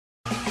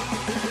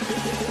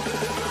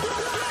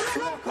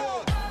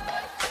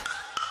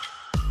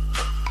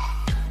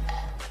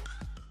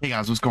Hey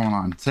guys, what's going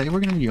on? Today we're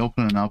going to be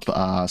opening up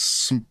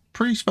some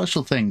pretty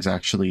special things,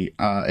 actually.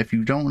 If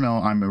you don't know,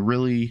 I'm a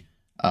really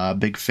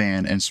big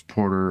fan and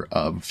supporter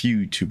of a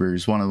few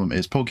YouTubers. One of them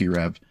is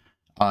Pokerev.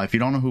 If you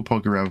don't know who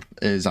Pokerev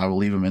is, I will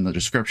leave him in the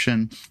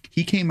description.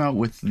 He came out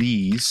with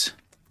these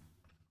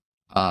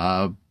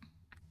kind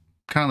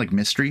of like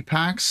mystery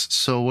packs.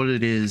 So what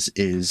it is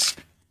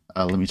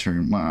let me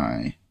turn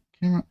my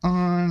camera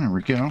on. There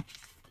we go.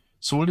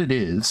 So what it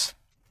is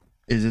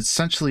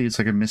essentially it's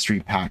like a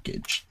mystery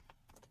package.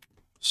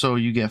 So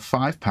you get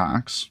 5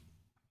 packs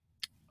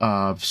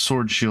of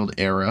Sword Shield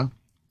Era,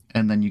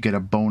 and then you get a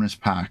bonus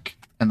pack,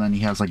 and then he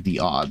has like the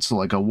odds. So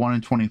like a 1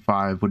 in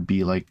 25 would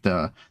be like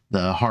the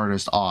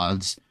hardest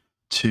odds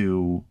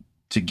to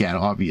get,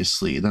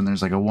 obviously. Then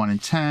there's like a 1 in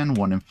 10,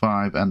 1 in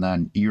 5, and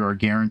then you are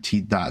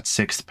guaranteed that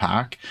 6th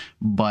pack,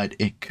 but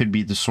it could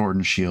be the Sword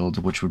and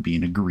Shield, which would be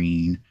in a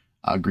green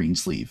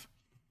sleeve.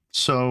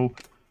 So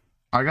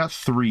I got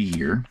 3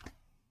 here.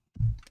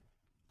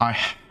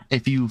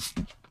 If you've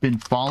been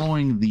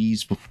following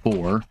these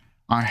before,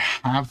 I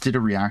have did a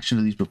reaction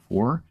to these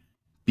before,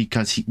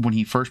 because when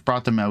he first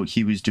brought them out,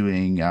 he was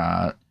doing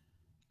kind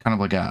of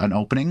like an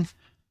opening,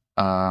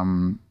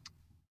 almost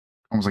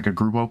like a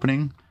group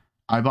opening.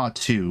 I bought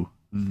 2.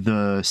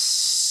 The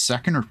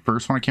second or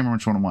first one, I can't remember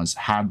which one it was,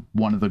 had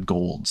one of the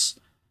golds,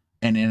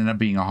 and it ended up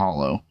being a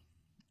hollow.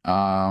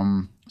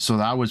 So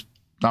that was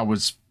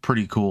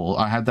pretty cool.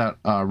 I had that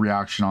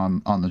reaction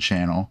on the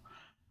channel.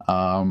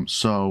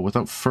 So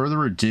without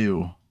further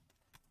ado,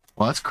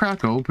 let's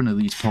crack open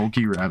these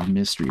Pokerev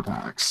mystery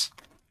packs.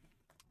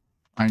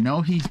 I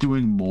know he's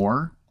doing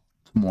more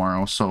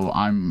tomorrow, so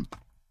I'm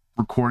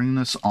recording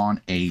this on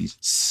a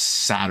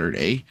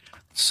Saturday,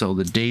 so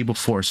the day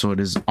before, so it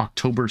is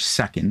October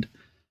 2nd.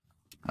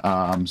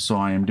 So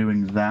I am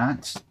doing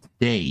that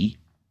day.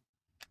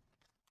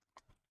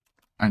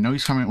 I know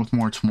he's coming with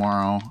more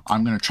tomorrow.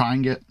 I'm going to try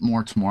and get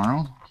more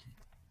tomorrow.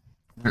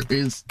 There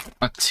is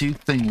a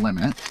 2-thing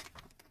limit.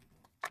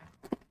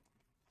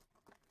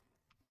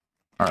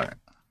 Alright.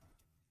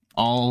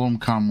 All of them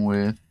come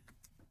with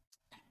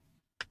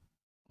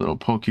little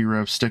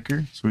Pokerev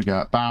sticker. So we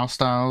got Battle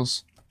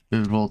Styles,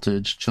 Vivid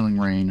Voltage, Chilling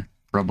Rain,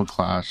 Rebel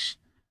Clash,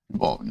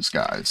 Evolving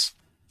Skies.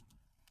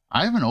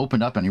 I haven't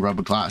opened up any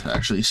Rebel Clash,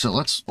 actually, so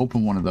let's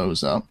open one of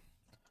those up.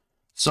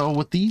 So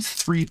with these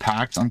 3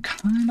 packs, I'm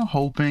kind of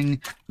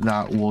hoping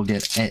that we'll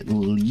get at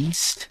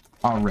least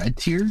a red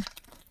tier.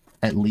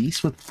 At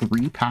least with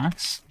 3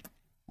 packs.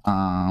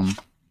 Go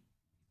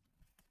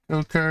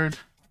card.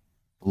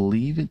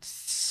 Believe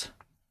it's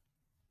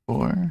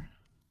 4.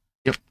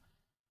 Yep.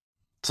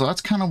 So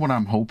that's kind of what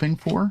I'm hoping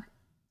for.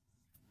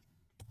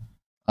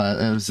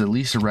 It was at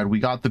least a red. We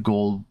got the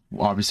gold,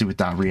 obviously, with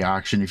that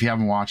reaction. If you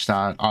haven't watched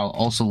that, I'll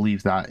also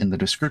leave that in the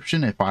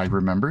description if I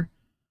remember.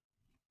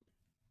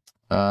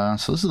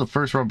 So this is the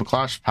first Rebel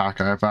Clash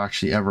pack I've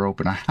actually ever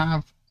opened. I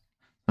have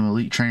some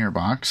Elite Trainer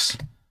box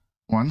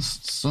ones,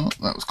 so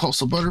that was close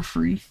to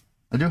Butterfree.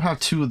 I do have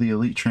 2 of the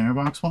Elite Trainer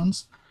box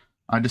ones.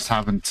 I just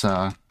haven't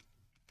gotten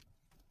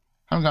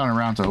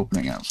around to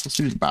opening it. So let's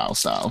do the Battle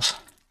Styles.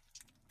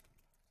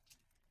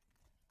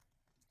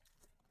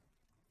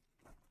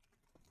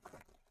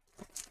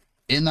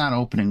 In that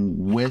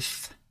opening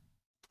with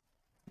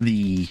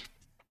the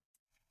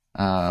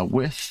what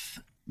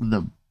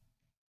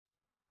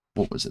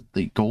was it?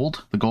 The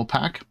gold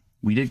pack.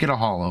 We did get a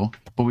hollow,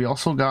 but we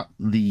also got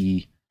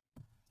the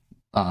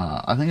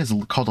I think it's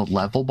called a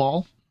level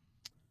ball.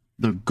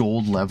 The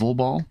gold level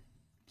ball,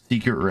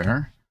 secret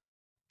rare.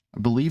 I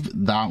believe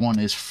that one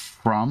is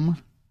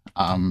from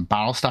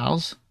Battle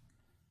Styles.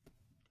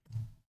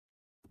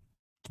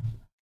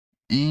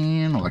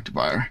 And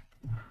Electivire,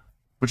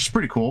 which is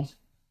pretty cool.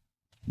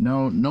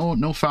 No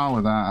foul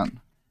with that.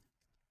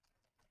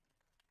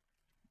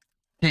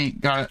 Okay,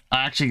 I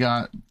actually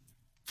got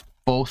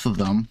both of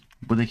them,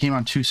 but they came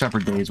on 2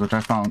 separate days, which I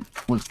found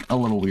was a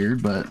little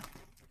weird, but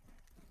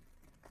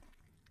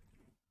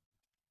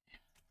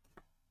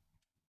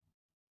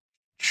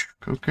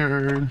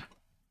card.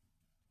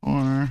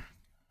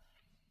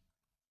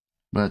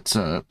 But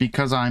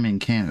because I'm in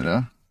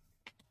Canada,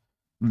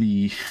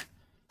 the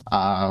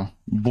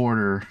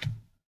border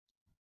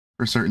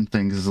for certain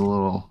things is a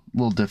little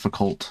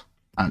difficult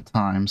at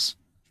times.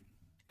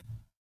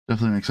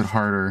 Definitely makes it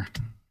harder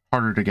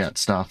to get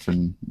stuff,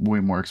 and way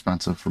more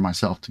expensive for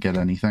myself to get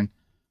anything.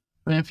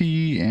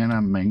 Banffy and a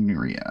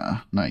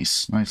Magneria.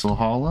 Nice little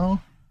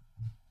hollow.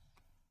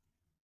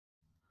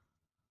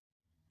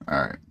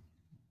 Alright.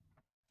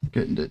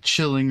 Getting to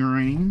Chilling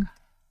Rain.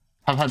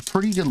 I've had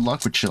pretty good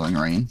luck with Chilling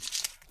Rain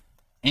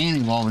and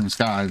Evolving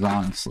Skies,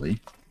 honestly.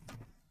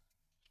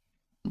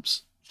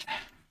 Oops.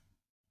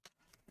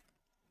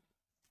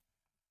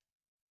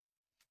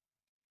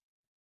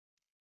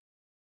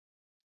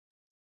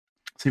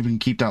 See if we can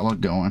keep that luck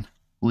going.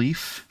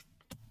 Leaf,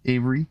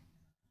 Avery,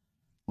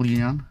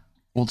 Leon,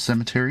 Old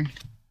Cemetery,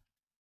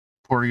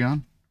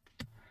 Porygon,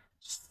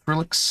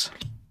 Skrillex,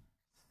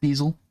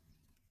 Sneasel,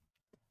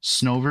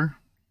 Snover,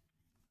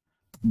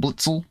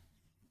 Blitzel,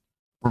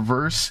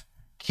 Reverse,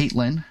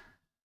 Caitlyn,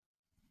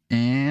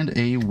 And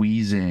a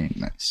Wheezing.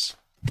 Nice.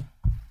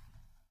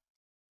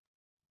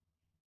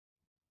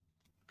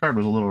 Card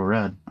was a little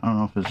red. I don't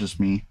know if it's just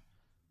me.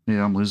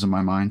 Yeah, I'm losing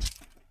my mind.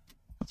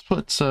 Let's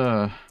put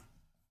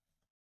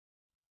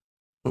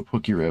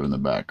Pokerev in the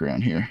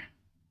background here.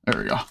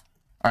 There we go.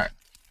 Alright.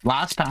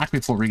 Last pack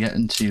before we get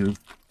into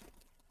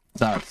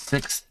that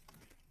 6th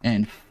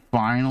and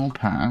final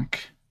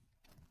pack.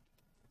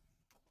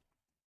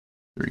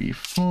 3,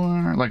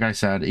 4. Like I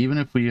said, even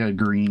if we had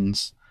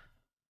greens,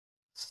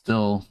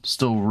 still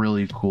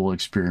really cool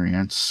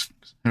experience.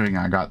 Here we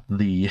got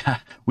the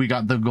we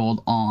got the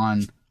gold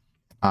on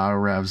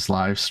Rev's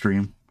live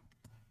stream.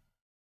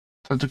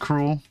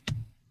 Tentacruel,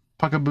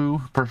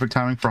 Puckaboo, perfect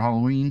timing for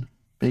Halloween.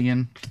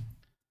 Biggin,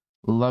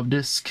 Love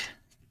Disc,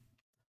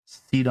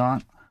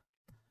 C-Dot,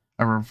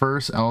 a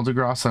reverse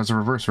Eldegoss, that's a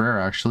reverse rare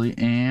actually,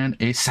 and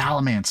a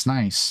Salamence.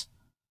 Nice.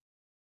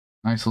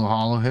 Nice little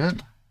holo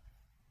hit.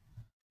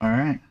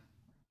 Alright.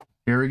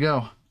 Here we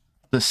go.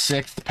 The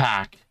 6th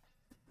pack.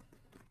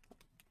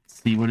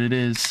 Let's see what it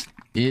is.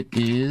 It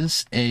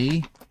is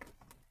a...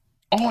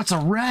 Oh, it's a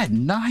red.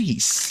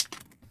 Nice.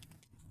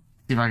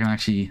 See if I can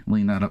actually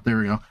lean that up. There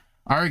we go.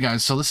 Alright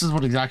guys, so this is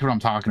exactly what I'm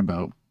talking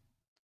about.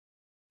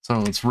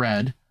 So it's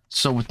red.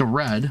 So with the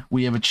red,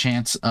 we have a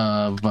chance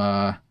of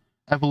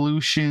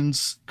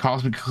Evolutions,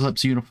 Cosmic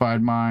Eclipse,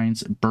 Unified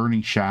Minds,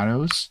 Burning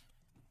Shadows.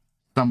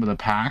 Some of the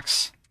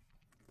packs.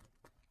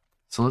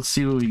 So let's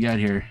see what we got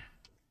here.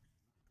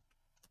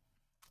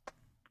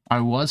 I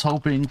was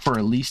hoping for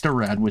at least a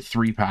red with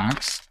 3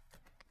 packs.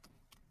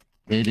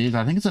 It is,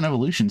 I think it's an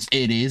Evolutions.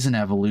 It is an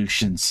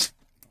Evolutions.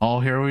 Oh,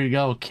 here we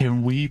go.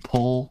 Can we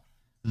pull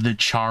the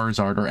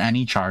Charizard, or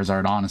any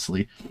Charizard,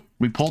 honestly?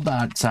 We pulled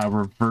that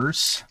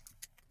reverse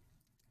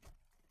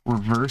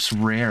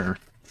rare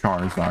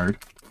Charizard.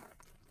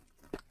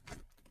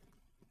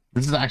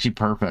 This is actually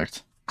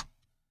perfect.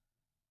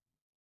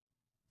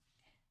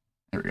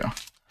 There we go.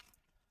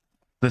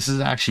 This is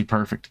actually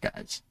perfect,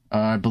 guys.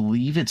 I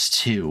believe it's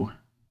 2.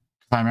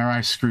 I remember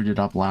I screwed it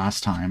up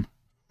last time.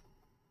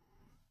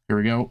 Here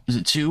we go. Is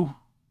it 2?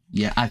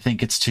 Yeah, I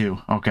think it's 2.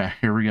 Okay,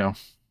 here we go.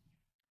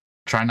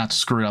 Try not to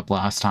screw it up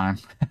last time.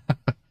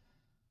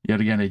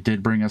 Yet again, it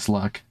did bring us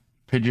luck.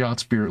 Pidgeot,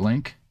 Spirit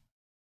Link,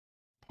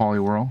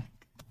 Poliwhirl,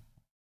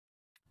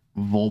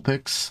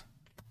 Vulpix.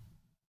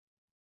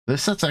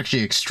 This set's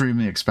actually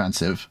extremely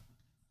expensive.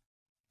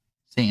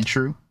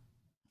 Sandshrew,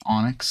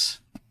 Onix,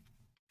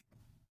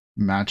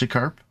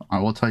 Magikarp. I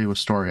will tell you a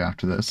story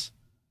after this.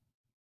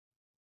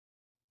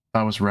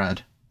 That was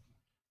red.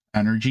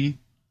 Energy.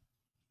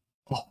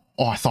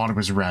 Oh, I thought it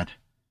was red.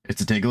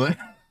 It's a Diglett.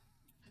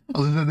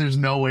 There's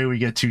no way we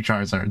get 2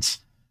 Charizards.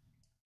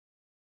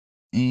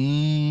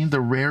 And the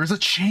rare is a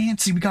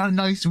Chansey. We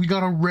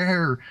got a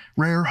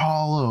rare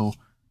holo.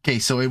 Okay,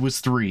 so it was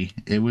 3.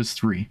 It was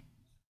 3.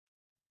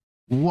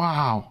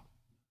 Wow.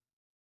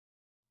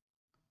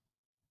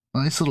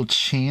 Nice little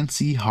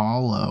Chansey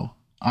holo.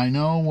 I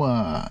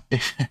know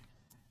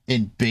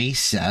in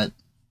base set,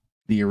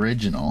 the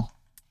original,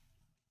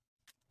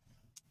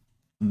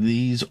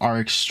 these are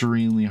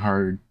extremely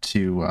hard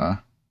to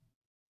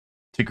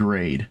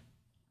grade,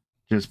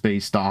 just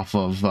based off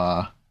of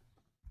the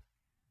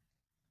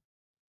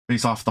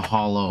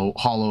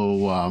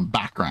holo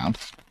background.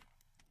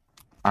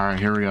 All right,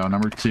 here we go.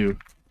 Number 2.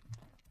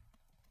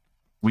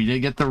 We did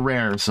get the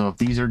rare, so if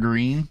these are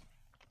green,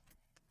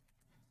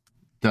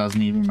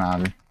 doesn't even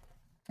matter.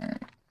 All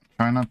right.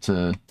 Try not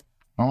to...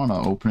 I don't want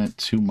to open it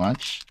too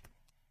much to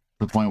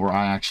the point where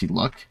I actually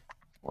look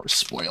or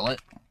spoil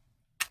it.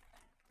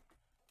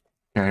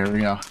 Okay, here we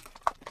go.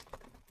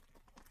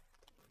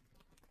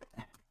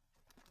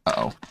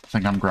 Uh-oh. I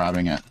think I'm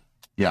grabbing it.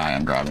 Yeah, I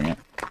am grabbing it.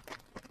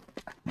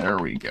 There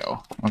we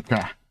go.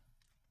 Okay.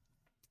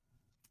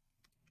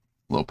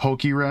 Little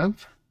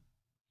Pokerev.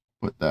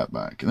 Put that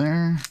back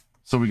there.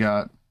 So we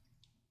got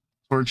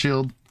Sword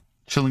Shield,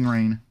 Chilling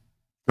Rain,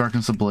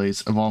 Darkness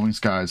Ablaze, Evolving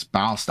Skies,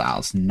 Battle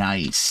Styles.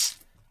 Nice.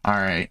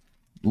 Alright.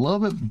 A little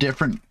bit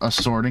different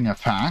assorting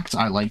of packs.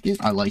 I like it.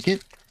 I like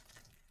it.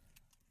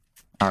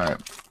 Alright.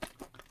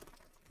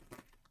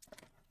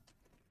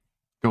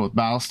 Go with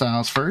Battle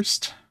Styles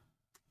first.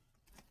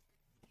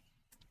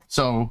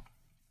 So,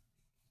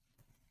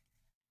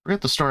 forget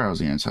the story I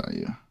was going to tell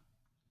you.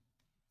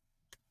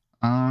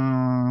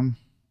 I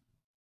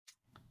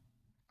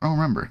don't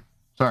remember.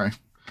 Sorry.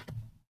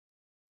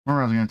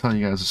 Remember I was going to tell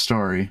you guys a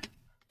story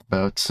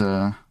about,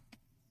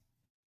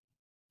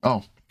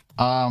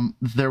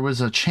 there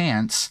was a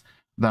chance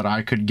that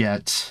I could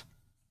get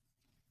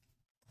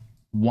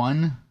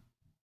 1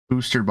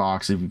 booster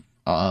box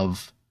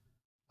of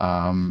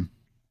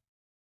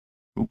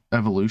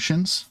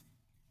evolutions,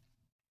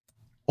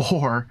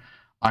 or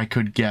I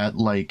could get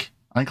I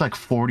think like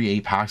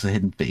 48 packs of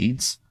hidden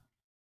fades.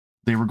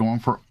 They were going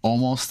for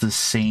almost the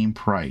same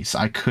price.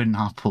 I could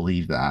not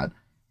believe that.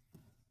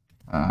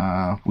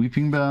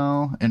 Weeping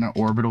Bell and an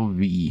Orbital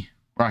V.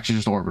 Or actually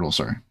just Orbital,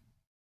 sorry.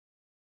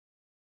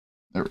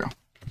 There we go.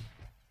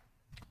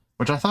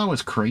 Which I thought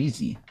was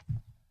crazy.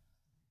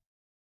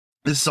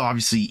 This is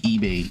obviously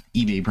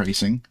eBay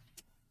pricing.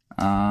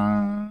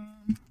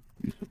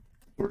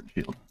 Sword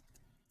Shield.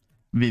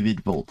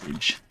 Vivid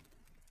Voltage.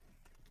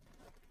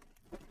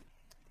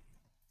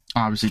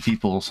 Obviously,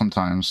 people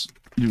sometimes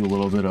do a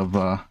little bit of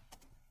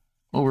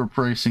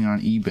overpricing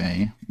on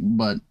eBay,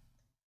 but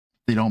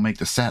they don't make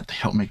the set. They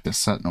don't make the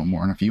set no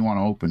more. And if you want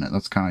to open it,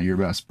 that's kind of your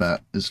best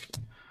bet, is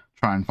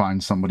try and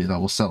find somebody that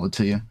will sell it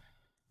to you.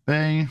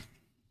 Bay.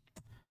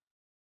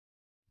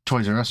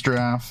 Toys R Us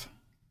giraffe.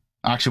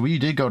 Actually, we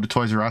did go to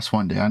Toys R Us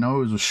one day. I know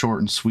it was a short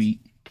and sweet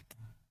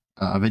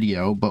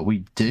video, but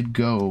we did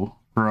go,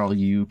 for all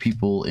you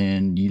people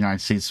in the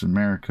United States of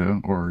America,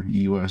 or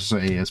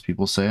USA as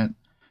people say it,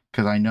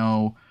 because I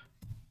know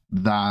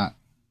that,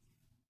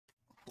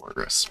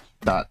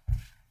 that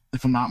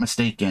if I'm not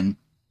mistaken,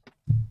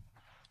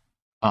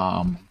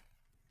 Toys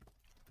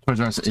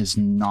R Us is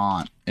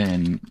not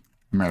in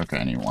America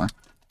anymore.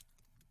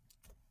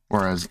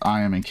 Whereas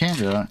I am in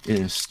Canada, it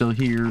is still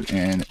here,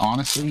 and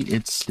honestly,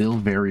 it's still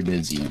very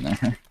busy in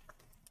there.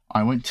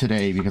 I went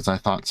today because I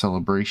thought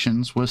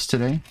Celebrations was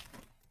today.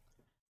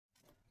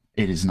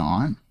 It is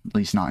not, at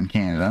least not in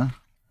Canada.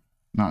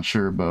 Not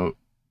sure about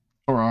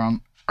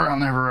around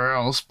everywhere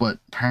else, but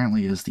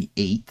apparently it is the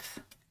 8th.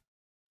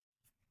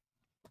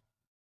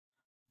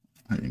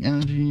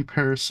 Energy,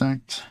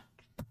 Parasect,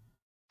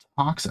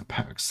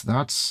 Toxapex.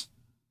 That's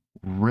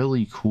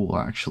really cool,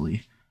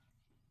 actually.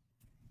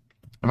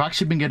 I've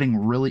actually been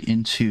getting really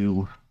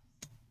into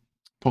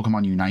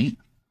Pokemon Unite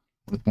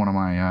with one of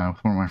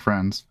my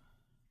friends.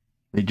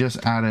 They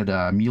just added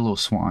Milo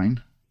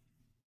Swine,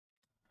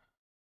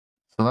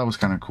 so that was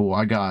kind of cool.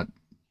 I got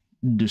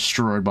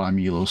destroyed by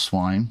Milo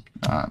Swine.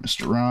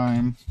 Mr.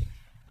 Rhyme.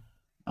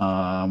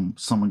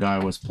 Some guy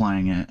was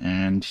playing it,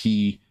 and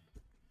I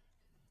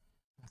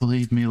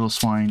believe Milo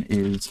Swine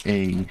is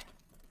a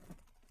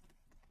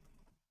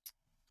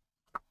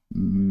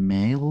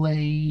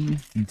melee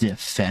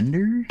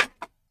defender,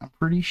 I'm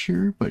pretty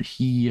sure, but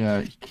he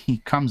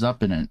comes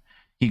up in it.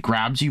 He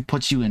grabs you,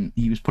 puts you in.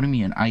 He was putting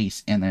me in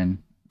ice and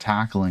then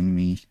tackling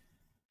me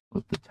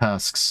with the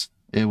tusks.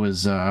 It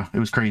was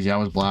crazy. I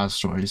was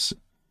Blastoise.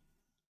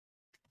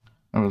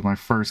 That was my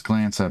first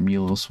glance at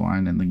Milo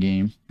Swine in the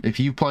game. If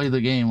you play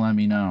the game, let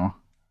me know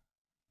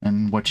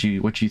and what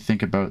you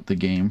think about the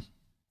game.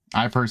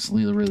 I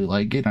personally really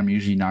like it. I'm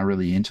usually not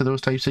really into those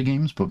types of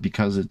games, but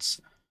because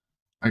it's,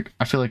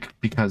 I feel like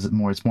because it's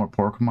more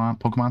Pokemon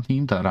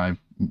themed, that I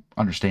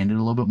understand it a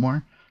little bit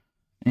more.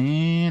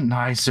 And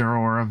nice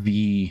Aurora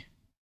V.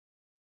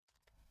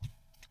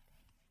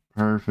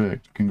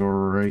 Perfect. Can go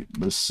right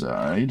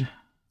beside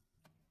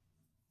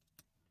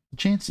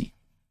Chansey.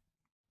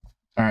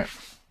 Alright.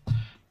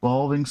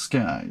 Evolving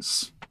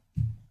Skies.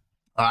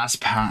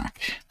 Last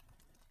pack.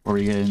 Before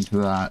we get into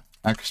that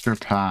extra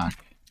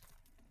pack.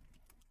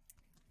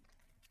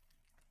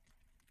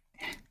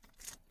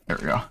 There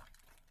we go.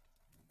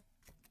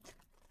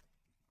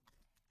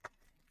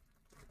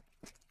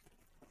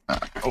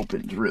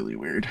 Opened really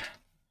weird.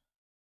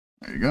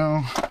 There you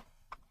go.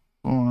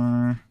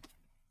 4.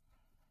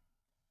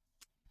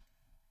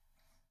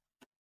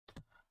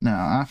 Now,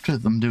 after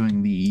them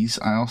doing these,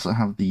 I also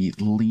have the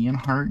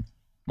Leonhardt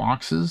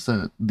boxes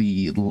that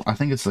I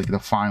think it's like the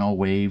final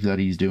wave that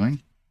he's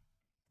doing.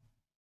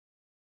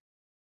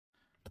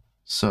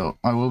 So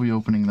I will be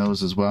opening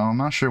those as well. I'm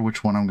not sure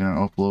which one I'm going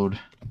to upload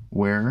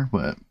where,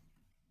 but...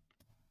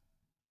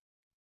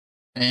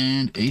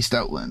 And a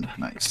Stoutland.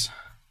 Nice.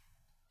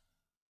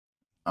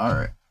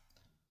 Alright.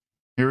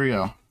 Here we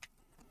go.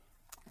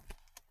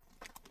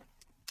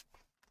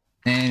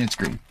 And it's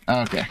green.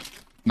 Okay.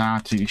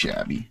 Not too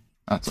shabby.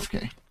 That's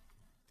okay.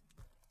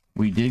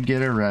 We did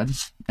get a red,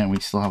 and we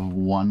still have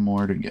one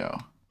more to go.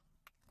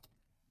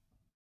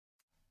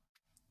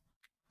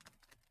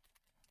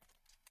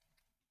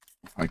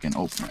 If I can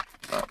open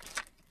it up.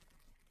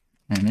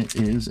 And it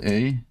is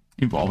a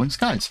Evolving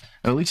Skies.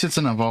 At least it's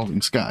an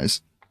Evolving Skies.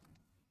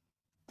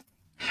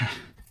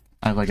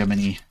 I have like a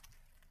mini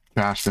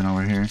trash bin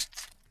over here,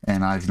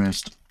 and I've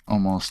missed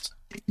almost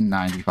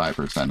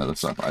 95% of the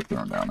stuff I've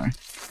thrown down there.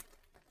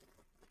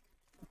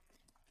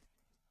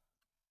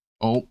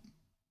 Oh,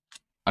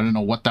 I don't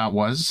know what that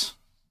was,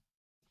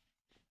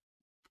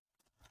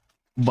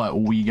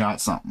 but we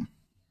got something.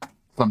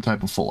 Some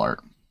type of full art.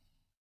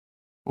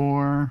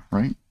 4,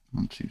 right?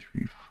 1, 2,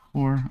 3,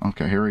 4.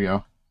 Okay, here we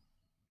go.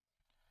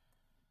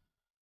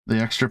 The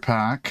extra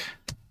pack.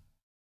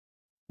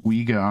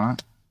 We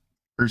got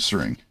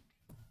Ursaring,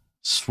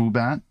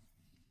 Swoobat,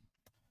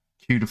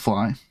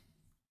 Cutiefly,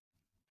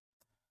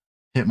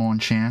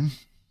 Hitmonchan,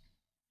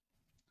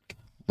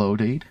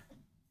 Lodade,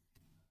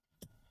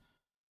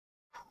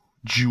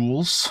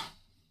 Jules,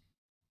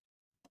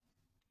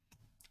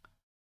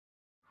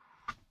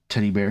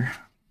 Teddy Bear,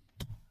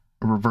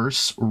 a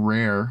reverse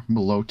rare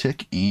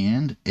Milotic,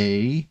 and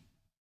a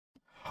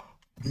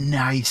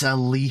nice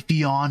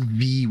Leafeon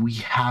V. We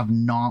have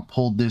not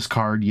pulled this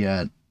card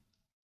yet.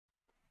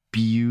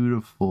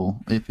 Beautiful.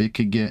 If it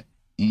could get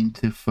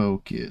into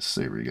focus.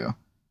 There we go.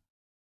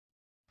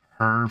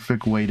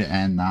 Perfect way to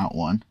end that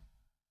one.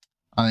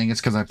 I think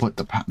it's because I put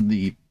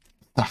the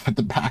stuff at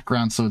the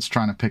background, so it's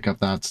trying to pick up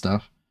that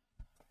stuff.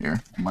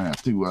 Here, I might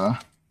have to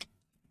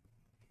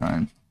Try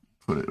and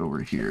put it over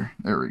here.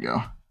 There we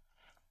go.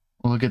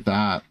 Look at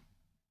that.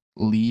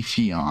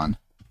 Leafeon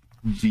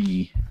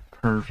V.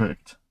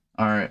 Perfect.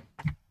 All right.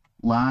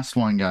 Last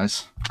one,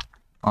 guys.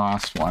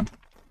 Last one.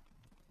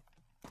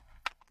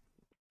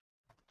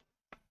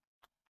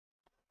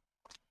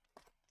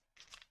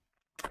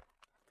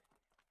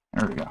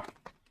 There we go.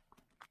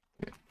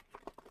 Okay.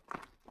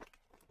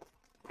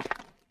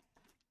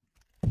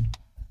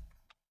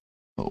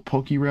 Oh,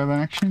 Pokerev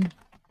action.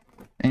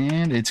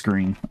 And it's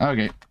green.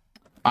 Okay.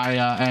 I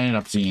ended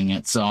up seeing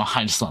it, so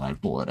I just thought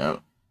I'd pull it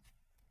out.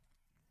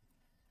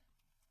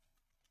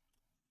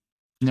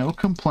 No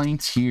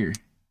complaints here.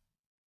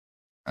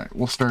 Alright,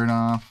 we'll start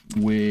off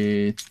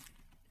with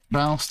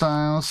Battle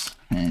Styles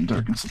and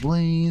Darkness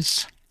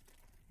Ablaze.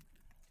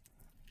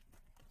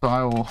 So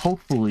I will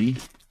hopefully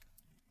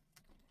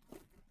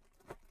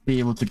be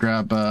able to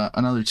grab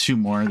another 2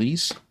 more of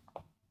these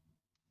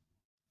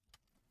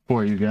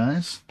for you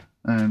guys.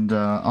 And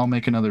I'll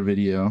make another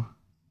video.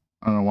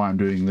 I don't know why I'm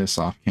doing this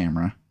off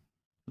camera.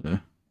 The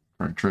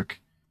card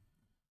trick.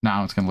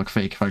 Now it's going to look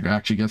fake if I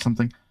actually get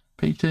something.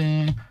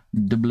 Payton,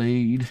 the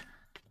Blade,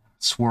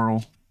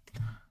 Swirl,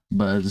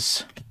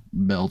 Buzz,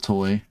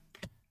 Beltoy,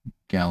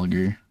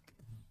 Gallagher,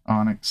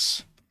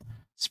 Onyx,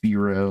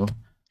 Spearow,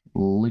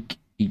 Lick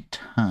a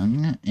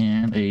Tongue,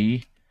 and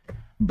a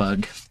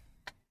Bug.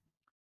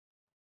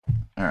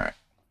 Alright.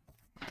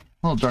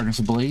 Little Darkness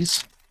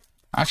Ablaze.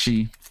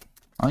 Actually,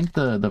 I think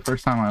the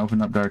first time I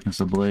opened up Darkness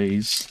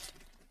Ablaze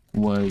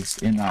was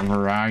in that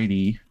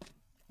variety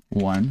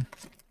one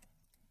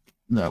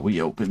that we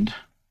opened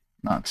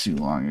not too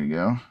long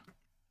ago.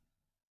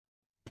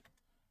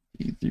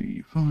 2,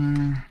 3, 4.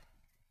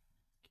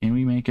 Can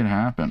we make it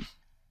happen?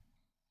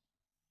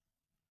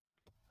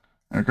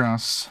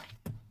 Across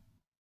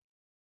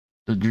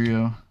the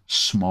Drio,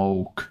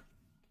 Smoke,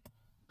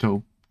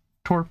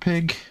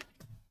 Torpig,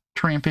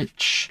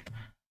 Trampich,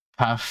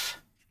 Puff,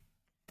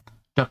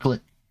 Ducklet,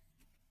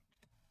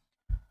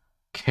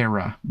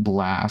 Kara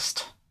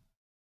Blast.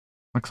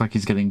 Looks like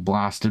he's getting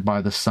blasted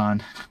by the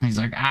sun. He's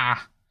like,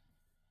 ah,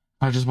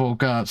 I just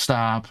woke up,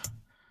 stop.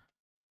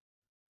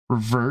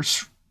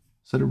 Reverse.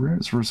 Is it a rare?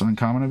 It's reverse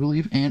uncommon, I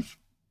believe. And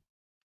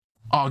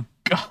oh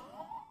god.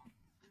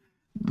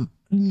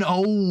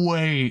 No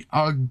way.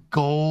 A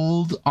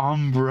gold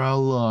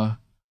umbrella.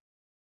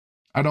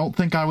 I don't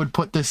think I would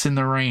put this in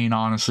the rain,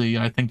 honestly.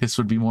 I think this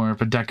would be more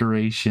of a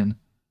decoration.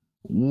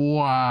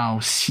 Wow.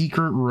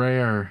 Secret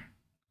rare.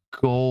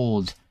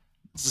 Gold.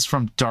 This is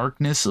from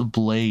Darkness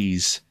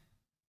Ablaze.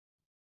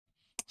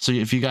 So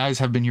if you guys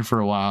have been here for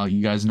a while,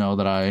 you guys know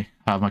that I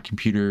have my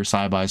computer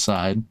side by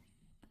side.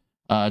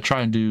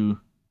 Try and do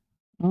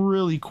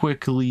really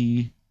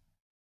quickly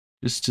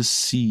just to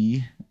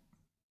see.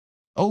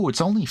 Oh, it's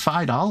only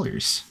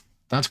 $5.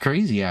 That's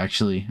crazy,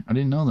 actually. I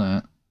didn't know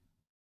that.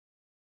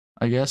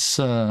 I guess,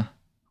 well,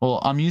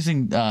 I'm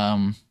using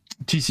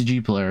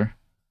TCG Player.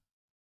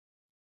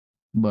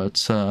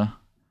 But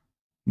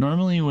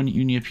normally when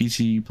you need a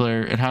PC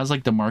player, it has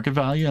like the market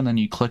value, and then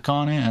you click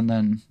on it, and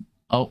then,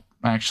 oh,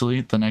 actually,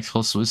 the next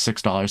closest was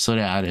 $6. So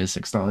yeah, it is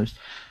 $6.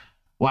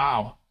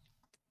 Wow.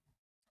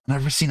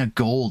 Never seen a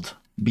gold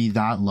be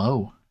that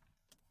low.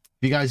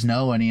 If you guys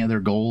know any other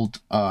gold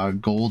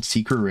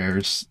secret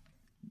rares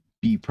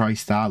be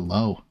priced that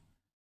low,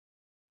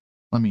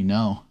 let me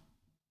know.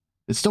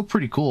 It's still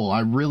pretty cool.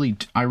 I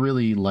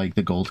really like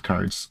the gold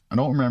cards. I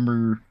don't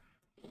remember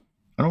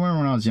when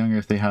I was younger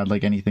if they had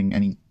like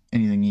anything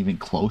even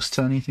close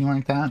to anything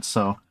like that.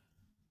 So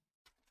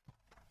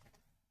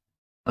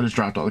I just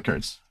dropped all the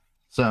cards.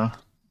 So,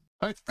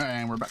 alright,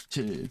 and we're back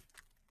to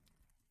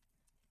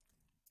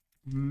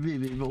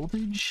Vivid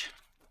Voltage.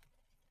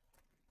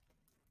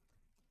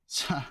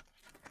 So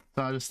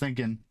I was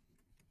thinking,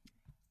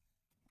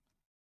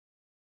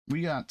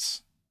 we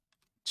got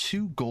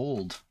 2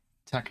 gold,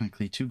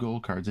 technically 2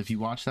 gold cards. If you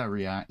watch that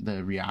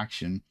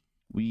reaction,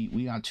 we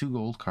got 2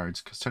 gold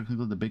cards, because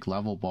technically the big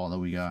level ball that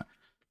we got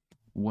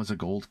was a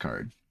gold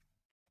card.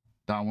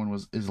 That one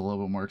is a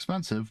little bit more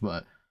expensive,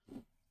 but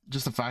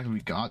just the fact that we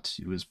got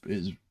 2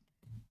 is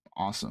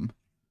awesome.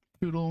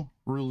 Poodle,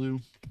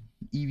 Rulu,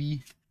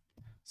 Eevee,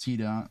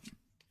 C-Dot,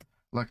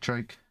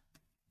 Electrike,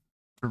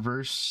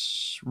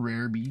 Reverse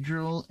Rare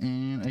Beedrill,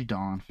 and a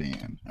Dawn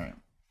Fan. Alright.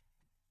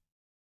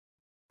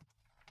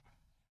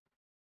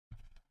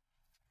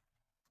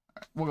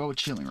 We'll go with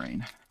Chilling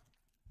Rain.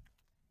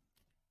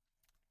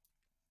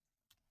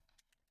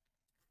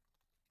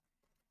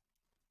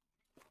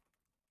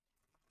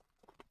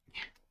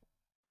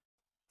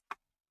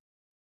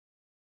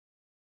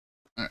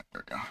 Alright,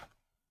 there we go.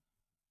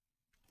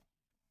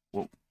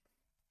 Whoa.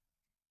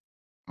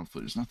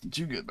 Hopefully there's nothing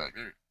too good back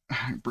there.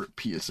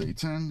 PSA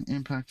 10,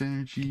 Impact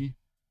Energy,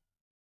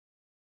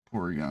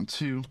 Porygon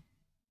 2,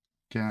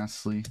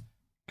 Ghastly,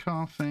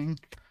 Coughing,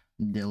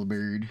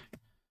 Delibird,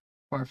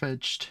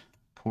 Farfetch'd,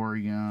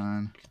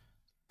 Porygon,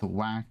 the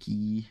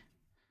Wacky,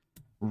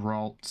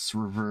 Ralts,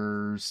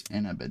 Reverse,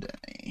 and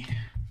Abidene.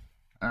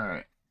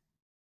 Alright.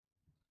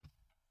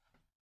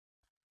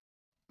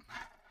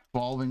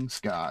 Evolving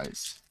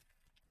Skies.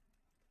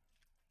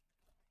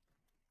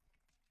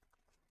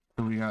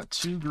 So we got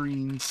 2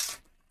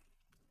 greens,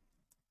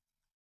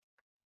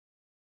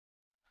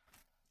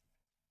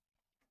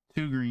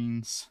 2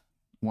 greens,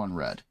 1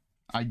 red.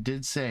 I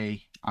did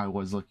say I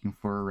was looking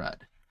for a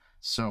red,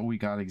 so we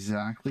got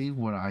exactly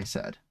what I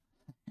said.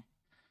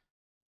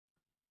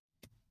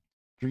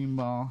 Dream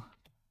Ball,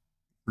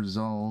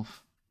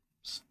 Resolve,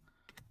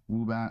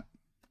 Woobat,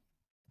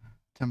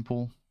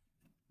 Temple,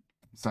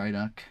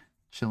 Psyduck,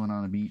 chilling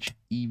on a beach,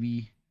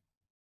 Eevee,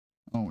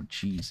 oh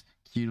jeez,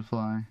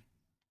 Cutiefly,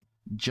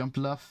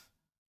 Jumpluff.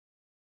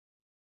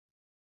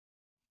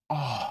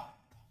 Oh,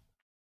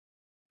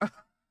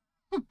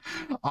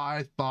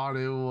 I thought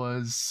it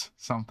was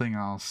something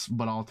else,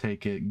 but I'll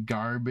take it.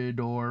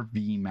 Garbodor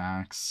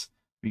VMAX.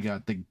 We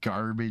got the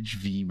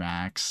garbage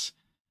VMAX.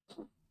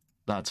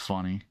 That's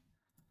funny.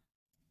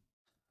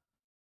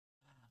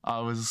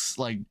 I was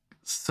like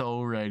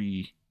so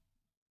ready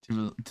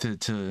to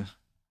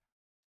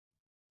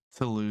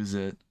lose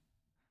it.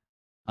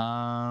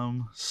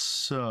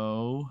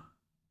 So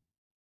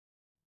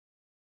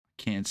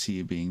can't see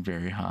it being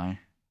very high.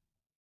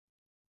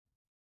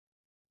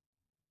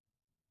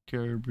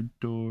 Garbodor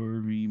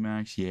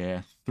VMAX,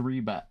 yeah,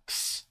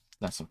 $3.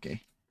 That's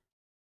okay.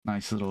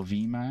 Nice little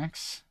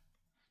VMAX.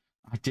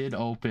 I did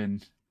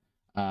open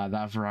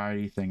that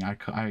variety thing.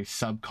 I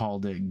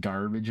sub-called it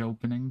garbage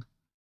opening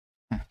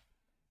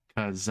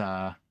because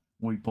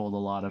we pulled a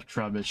lot of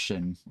Trubbish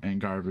and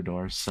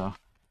Garbodor. So,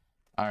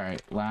 all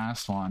right,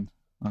 last one.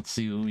 Let's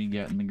see what we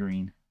get in the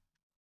green.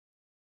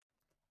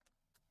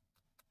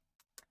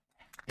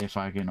 If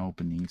I can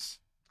open these.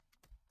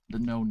 The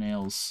no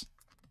nails.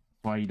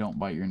 Why you don't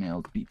bite your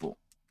nails, people.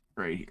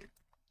 Right here.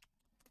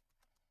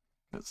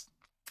 Because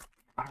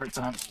a hard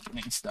time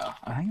opening stuff.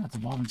 I think that's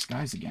Evolving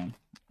Skies again.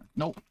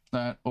 Nope.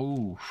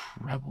 Oh,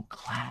 Rebel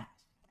Class.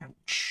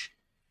 Ouch.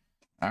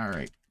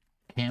 Alright.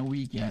 Can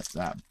we get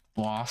that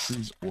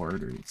boss's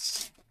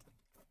orders?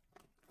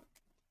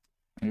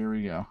 Here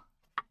we go.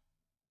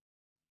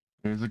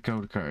 There's a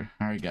code card.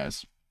 Alright,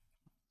 guys.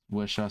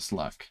 Wish us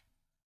luck.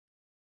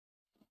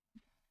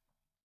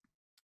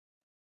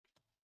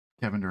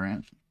 Kevin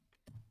Durant.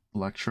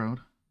 Electrode.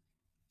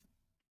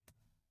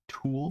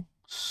 Tool.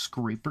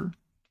 Scraper.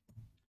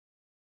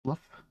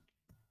 Fluff.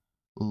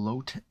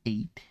 Lote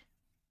 8.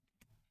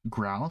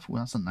 Growlithe.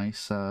 Well, that's a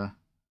nice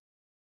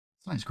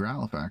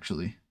Growlithe,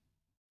 actually.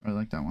 I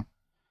like that one.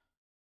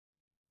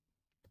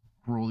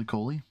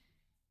 Roly-Poly.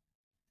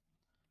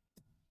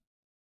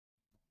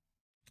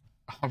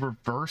 A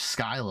reverse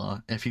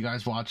Skyla. If you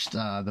guys watched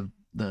the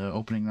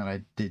opening that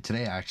I did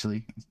today,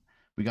 actually,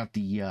 we got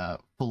the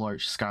full art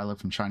Skyla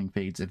from Shining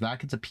Fates. If that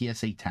gets a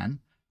PSA 10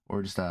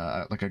 or just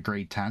like a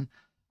grade 10,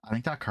 I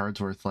think that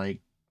card's worth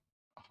like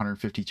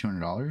 $150,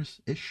 $200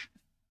 ish.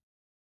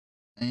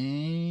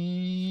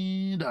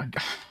 And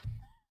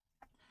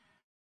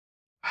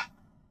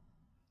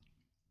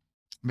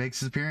makes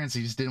his appearance.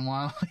 He just didn't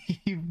want to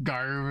leave.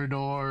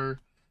 Garbodor.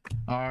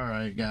 All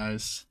right,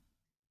 guys.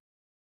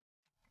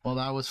 Well,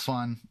 that was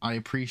fun. I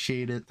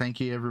appreciate it. Thank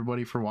you,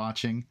 everybody, for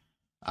watching.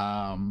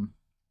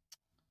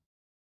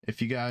 If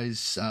you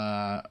guys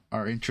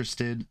are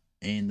interested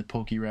in the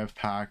Pokerev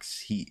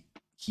packs, he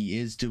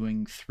is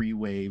doing 3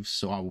 waves,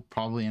 so I will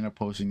probably end up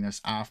posting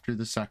this after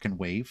the 2nd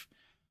wave.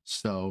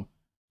 So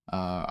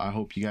I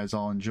hope you guys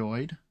all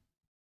enjoyed.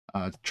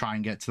 Try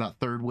and get to that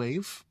 3rd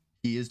wave.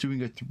 He is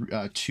doing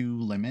a 2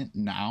 limit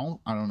now.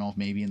 I don't know if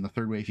maybe in the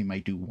 3rd wave he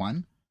might do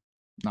 1.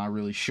 Not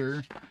really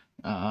sure.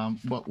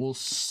 But we'll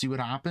see what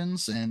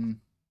happens,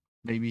 and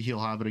maybe he'll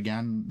have it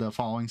again the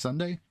following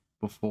Sunday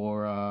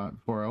before I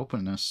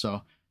open this.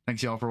 So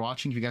thanks y'all for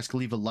watching. If you guys could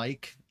leave a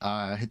like,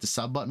 hit the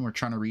sub button. We're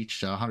trying to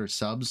reach 100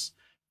 subs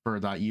for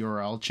that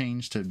URL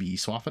change to be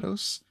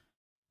Swafados.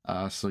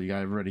 So you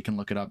guys already can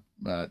look it up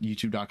at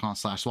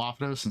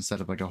youtube.com/Swafados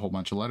instead of like a whole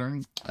bunch of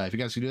lettering. If you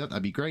guys could do that,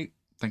 that'd be great.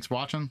 Thanks for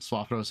watching.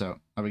 Swafados out.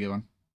 Have a good one.